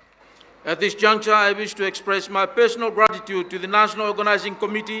Pacifique. At this juncture, I wish to express my personal gratitude to the National Organizing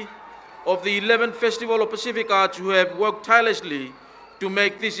Committee of the 11th Festival of Pacific Arts who have worked tirelessly to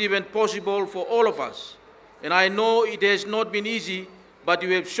make this event possible for all of us. And I know it has not been easy, but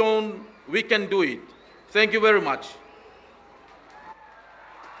you have shown we can do it. Thank you very much.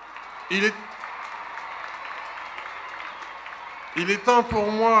 Il est temps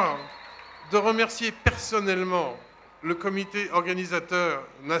pour moi de remercier personnellement le comité organisateur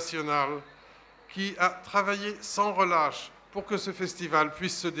national qui a travaillé sans relâche pour que ce festival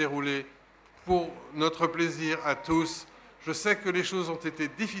puisse se dérouler pour notre plaisir à tous. Je sais que les choses ont été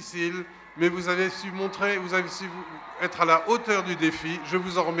difficiles, mais vous avez su être à la hauteur du défi. Je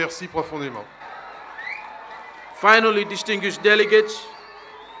vous en remercie profondément. Finally, distinguished delegates,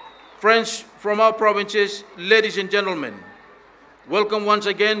 friends from our provinces, ladies and gentlemen, welcome once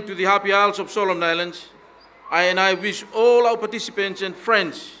again to the Happy Isles of Solomon Islands. I wish all our participants and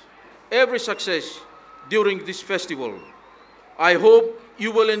friends every success during this festival. I hope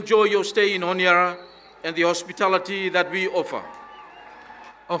you will enjoy your stay in Honiara and the hospitality that we offer.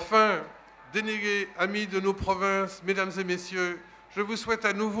 Enfin, délégués, amis de nos provinces, mesdames et messieurs, je vous souhaite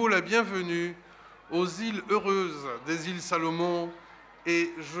à nouveau la bienvenue aux îles heureuses des îles Salomon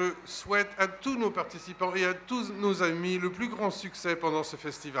et je souhaite à tous nos participants et à tous nos amis le plus grand succès pendant ce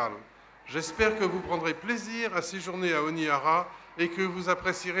festival. J'espère que vous prendrez plaisir à séjourner à Honiara et que vous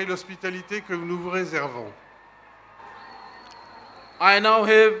apprécierez l'hospitalité que nous vous réservons. I now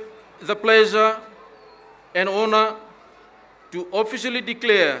have the pleasure and honor to officially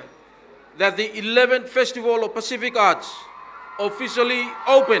declare that the 11th Festival of Pacific Arts officially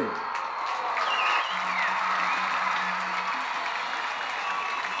opened.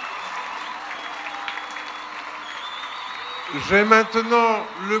 J'ai maintenant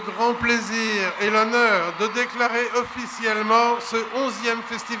le grand plaisir et l'honneur de déclarer officiellement ce 11e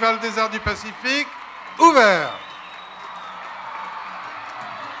Festival des Arts du Pacifique ouvert.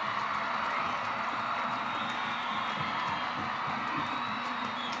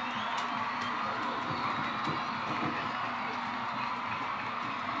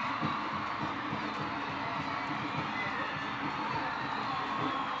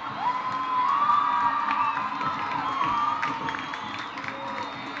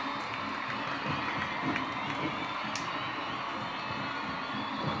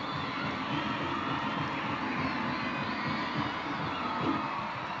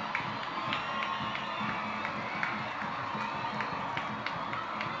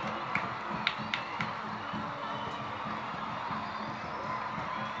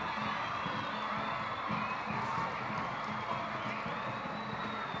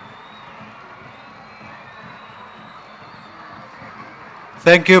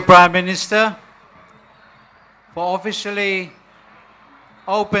 Thank you, Prime Minister, for officially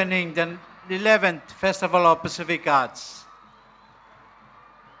opening the 11th Festival of Pacific Arts.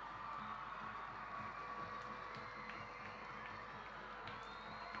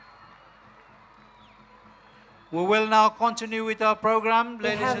 We will now continue with our program, We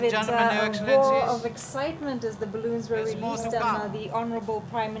ladies have and it gentlemen, Your a roar of Excellencies. excitement as the balloons were There's more to released, come. and the Honourable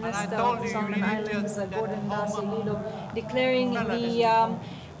Prime I Minister told of the you, Solomon you need Islands, to- Gordon that Darcy-Lilo, declaring the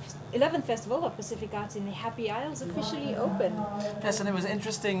 11th Festival of Pacific Arts in the Happy Isles officially open. Yes, and it was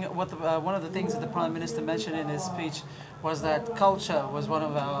interesting what one of the things that the Prime Minister mentioned in his speech was that culture was one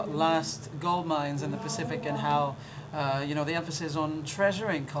of our last gold mines in the Pacific, and how the emphasis on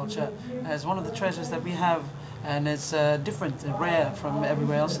treasuring culture as one of the treasures that we have, and it's different and rare from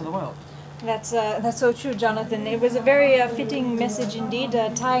everywhere else in the world. That's so true, Jonathan. It was a very fitting message indeed,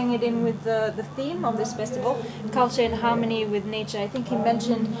 tying it in with the theme of this festival, culture in harmony with nature. I think he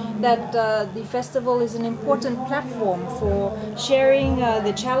mentioned that the festival is an important platform for sharing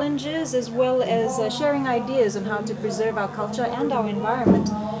the challenges as well as sharing ideas on how to preserve our culture and our environment.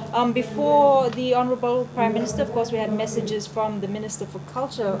 Before the Honourable Prime Minister, of course, we had messages from the Minister for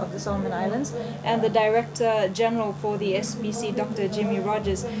Culture of the Solomon Islands and the Director General for the SPC, Dr. Jimmy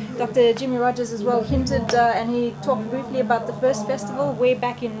Rogers. Dr. Jimmy Rogers as well hinted and he talked briefly about the first festival way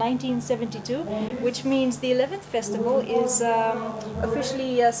back in 1972, which means the 11th festival is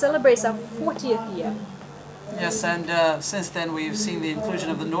officially celebrates our 40th year. Yes, and since then we've seen the inclusion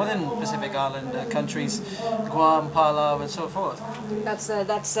of the Northern Pacific Island countries, Guam, Palau, and so forth.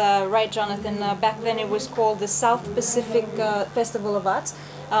 That's right, Jonathan. Back then it was called the South Pacific Festival of Arts.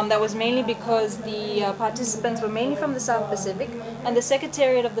 That was mainly because the participants were mainly from the South Pacific, and the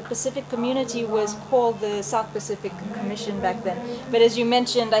Secretariat of the Pacific Community was called the South Pacific Commission back then. But as you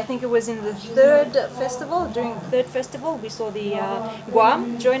mentioned, I think it was in the third festival, during the third festival, we saw the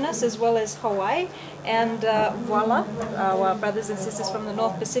Guam join us as well as Hawaii, and voila, our brothers and sisters from the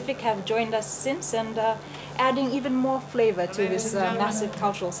North Pacific have joined us since, and adding even more flavor to this massive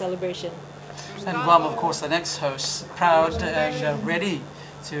cultural celebration. And Guam, of course, the next host, proud and ready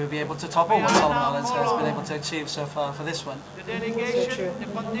to be able to topple what Solomon Islands has been able to achieve so far for this one. So true.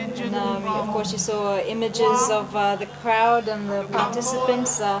 And of course you saw images of the crowd and the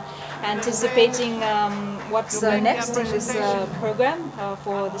participants anticipating what's next in this program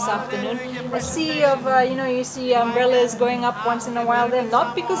for this afternoon. A sea of, you see umbrellas going up once in a while there,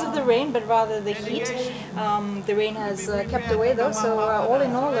 not because of the rain, but rather the heat. The rain has kept away though, so all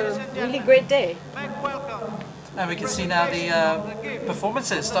in all, a really great day. And we can see now the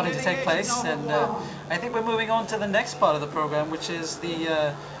performances starting to take place, and I think we're moving on to the next part of the program, which is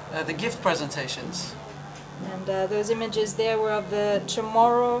the gift presentations. And those images there were of the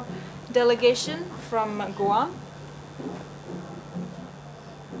Chamorro delegation from Guam.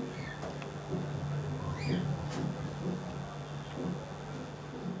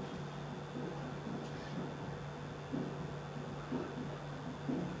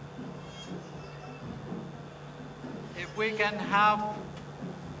 If we can have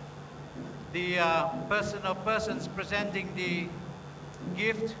the person or persons presenting the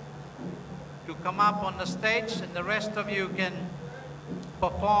gift to come up on the stage, and the rest of you can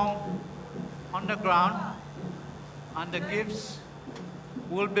perform on the ground, and the gifts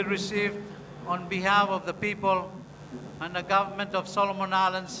will be received on behalf of the people and the government of Solomon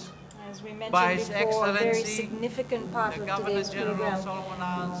Islands. As we mentioned By His before, a very Excellency, significant part the of Governor today's General of program. Solomon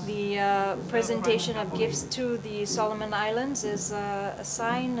Islands. The presentation of gifts to the Solomon Islands is a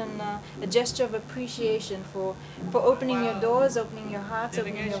sign and a gesture of appreciation for opening your doors, opening your hearts,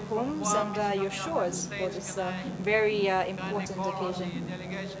 opening your homes and your shores for this very important occasion. The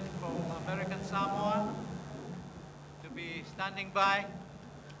delegation from American Samoa to be standing by.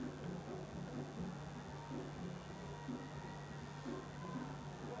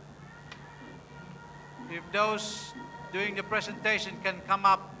 If those doing the presentation can come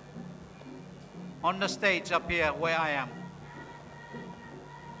up on the stage up here where I am.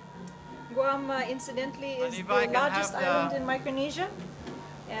 Guam, incidentally, is if the I can largest have the island in Micronesia.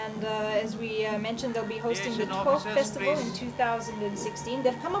 And as we mentioned, they'll be hosting the Asian 12th officers, festival please. in 2016.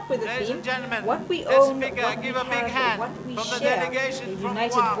 They've come up with a Ladies theme, and gentlemen, what we let's own, give what a we big have, hand what we from the share, delegation the from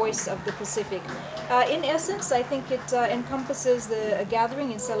united Guam. voice of the Pacific. In essence, I think it encompasses a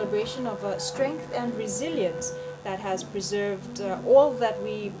gathering in celebration of strength and resilience that has preserved all that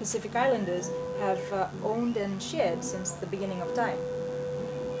we Pacific Islanders have owned and shared since the beginning of time.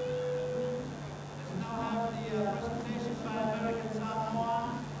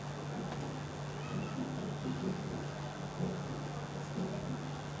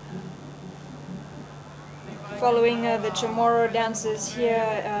 Following the Chamorro dances here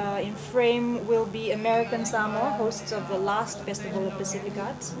in frame will be American Samoa, hosts of the last Festival of Pacific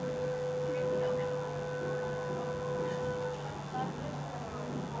Arts.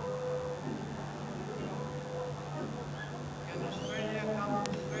 Can Australia come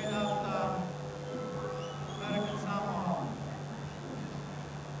straight after American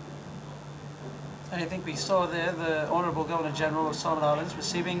And I think we saw there the Honourable Governor General of Solomon Islands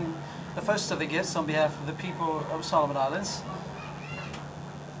receiving the first of the gifts on behalf of the people of Solomon Islands.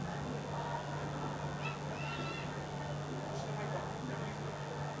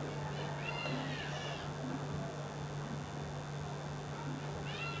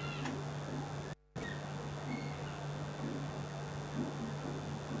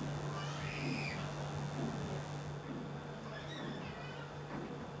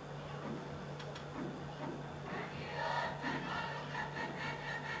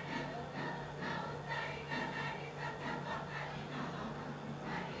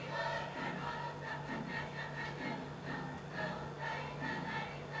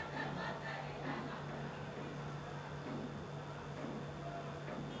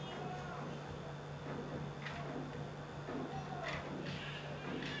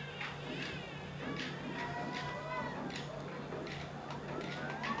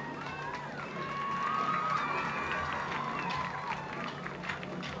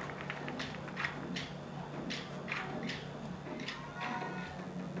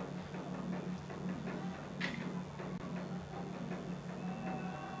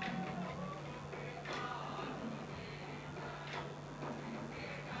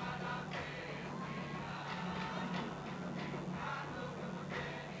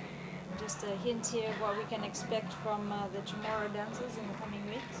 Just a hint here of what we can expect from the Chamorro dancers in the coming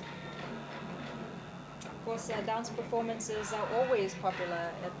weeks. Of course, dance performances are always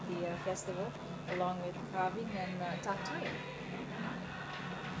popular at the festival, along with carving and tattooing.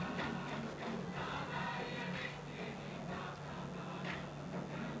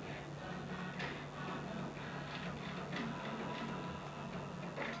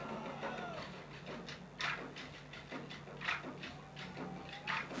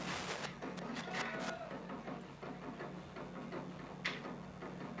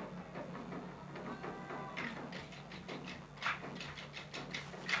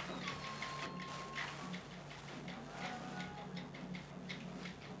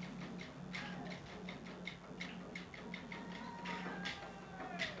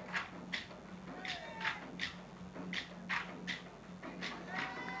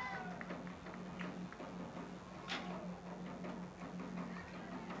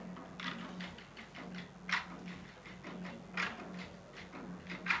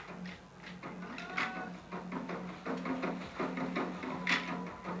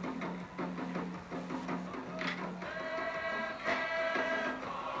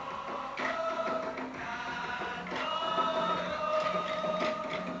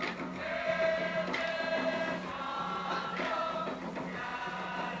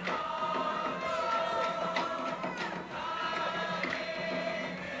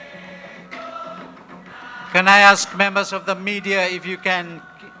 Can I ask members of the media if you can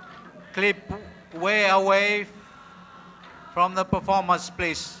clip way away from the performers,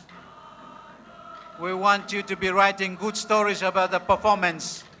 please? We want you to be writing good stories about the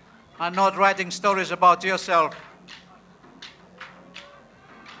performance and not writing stories about yourself.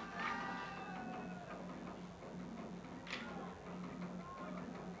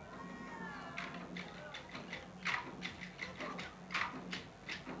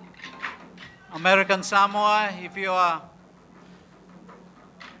 American Samoa, if you are,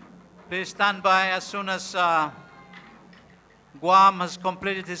 please stand by as soon as Guam has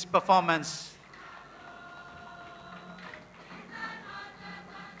completed his performance.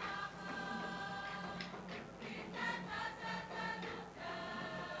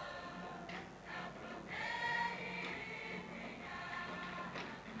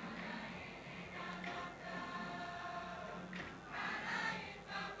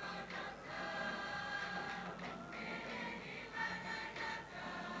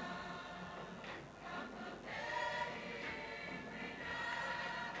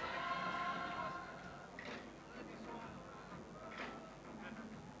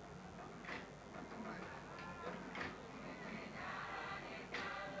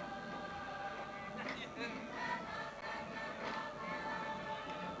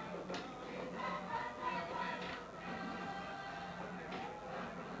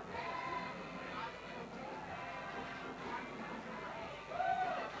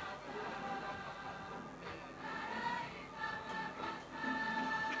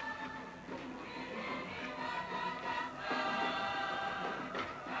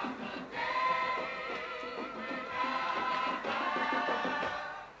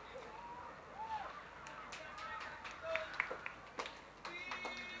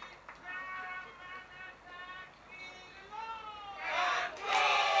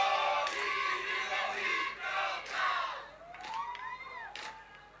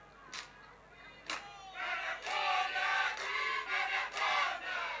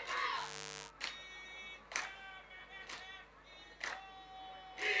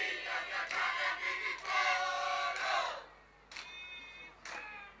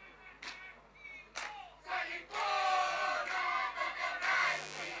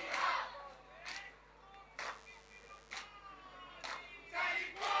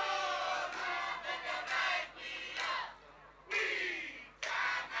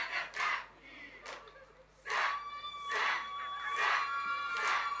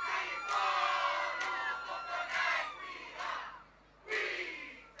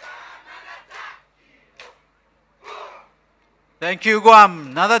 Thank you, Guam.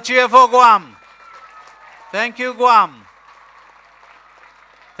 Another cheer for Guam. Thank you, Guam.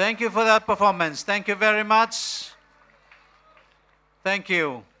 Thank you for that performance. Thank you very much. Thank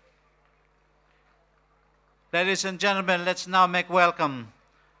you. Ladies and gentlemen, let's now make welcome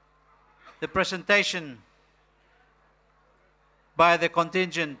the presentation by the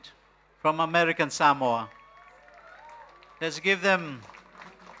contingent from American Samoa. Let's give them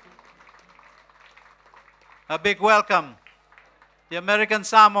a big welcome, the American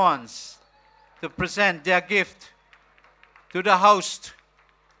Samoans, to present their gift to the host,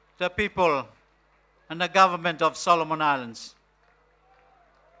 the people, and the government of Solomon Islands.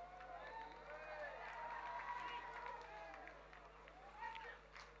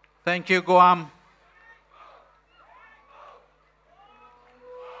 Thank you, Guam.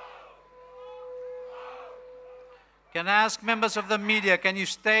 Can I ask members of the media, can you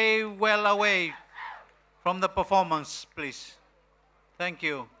stay well away from the performance, please? Thank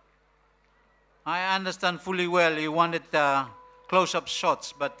you. I understand fully well you wanted close-up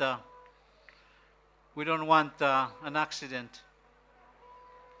shots, but we don't want an accident.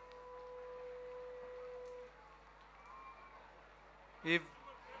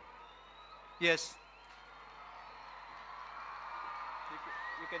 Yes.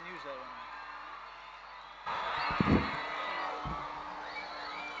 You can use that one.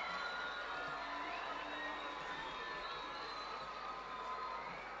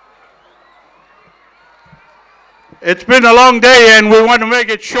 It's been a long day and we want to make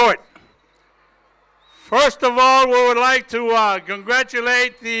it short. First of all, we would like to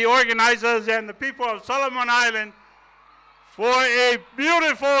congratulate the organizers and the people of Solomon Island for a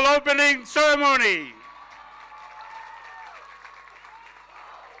beautiful opening ceremony.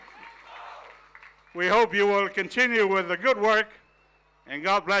 We hope you will continue with the good work, and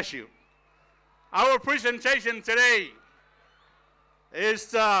God bless you. Our presentation today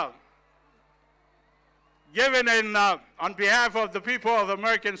is given on behalf of the people of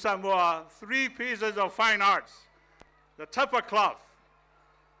American Samoa, 3 pieces of fine arts. The tapa cloth.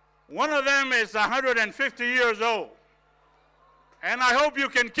 One of them is 150 years old. And I hope you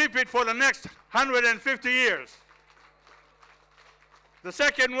can keep it for the next 150 years. The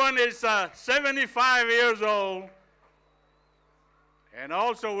second one is 75 years old. And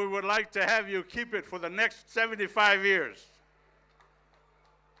also we would like to have you keep it for the next 75 years.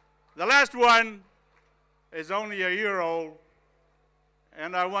 The last one is only a year old,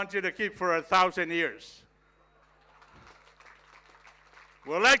 and I want you to keep for 1,000 years.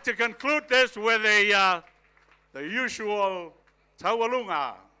 We'd like to conclude this with the usual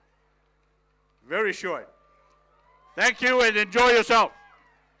tawalunga, very short. Thank you and enjoy yourself.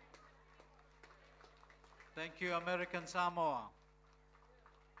 Thank you, American Samoa.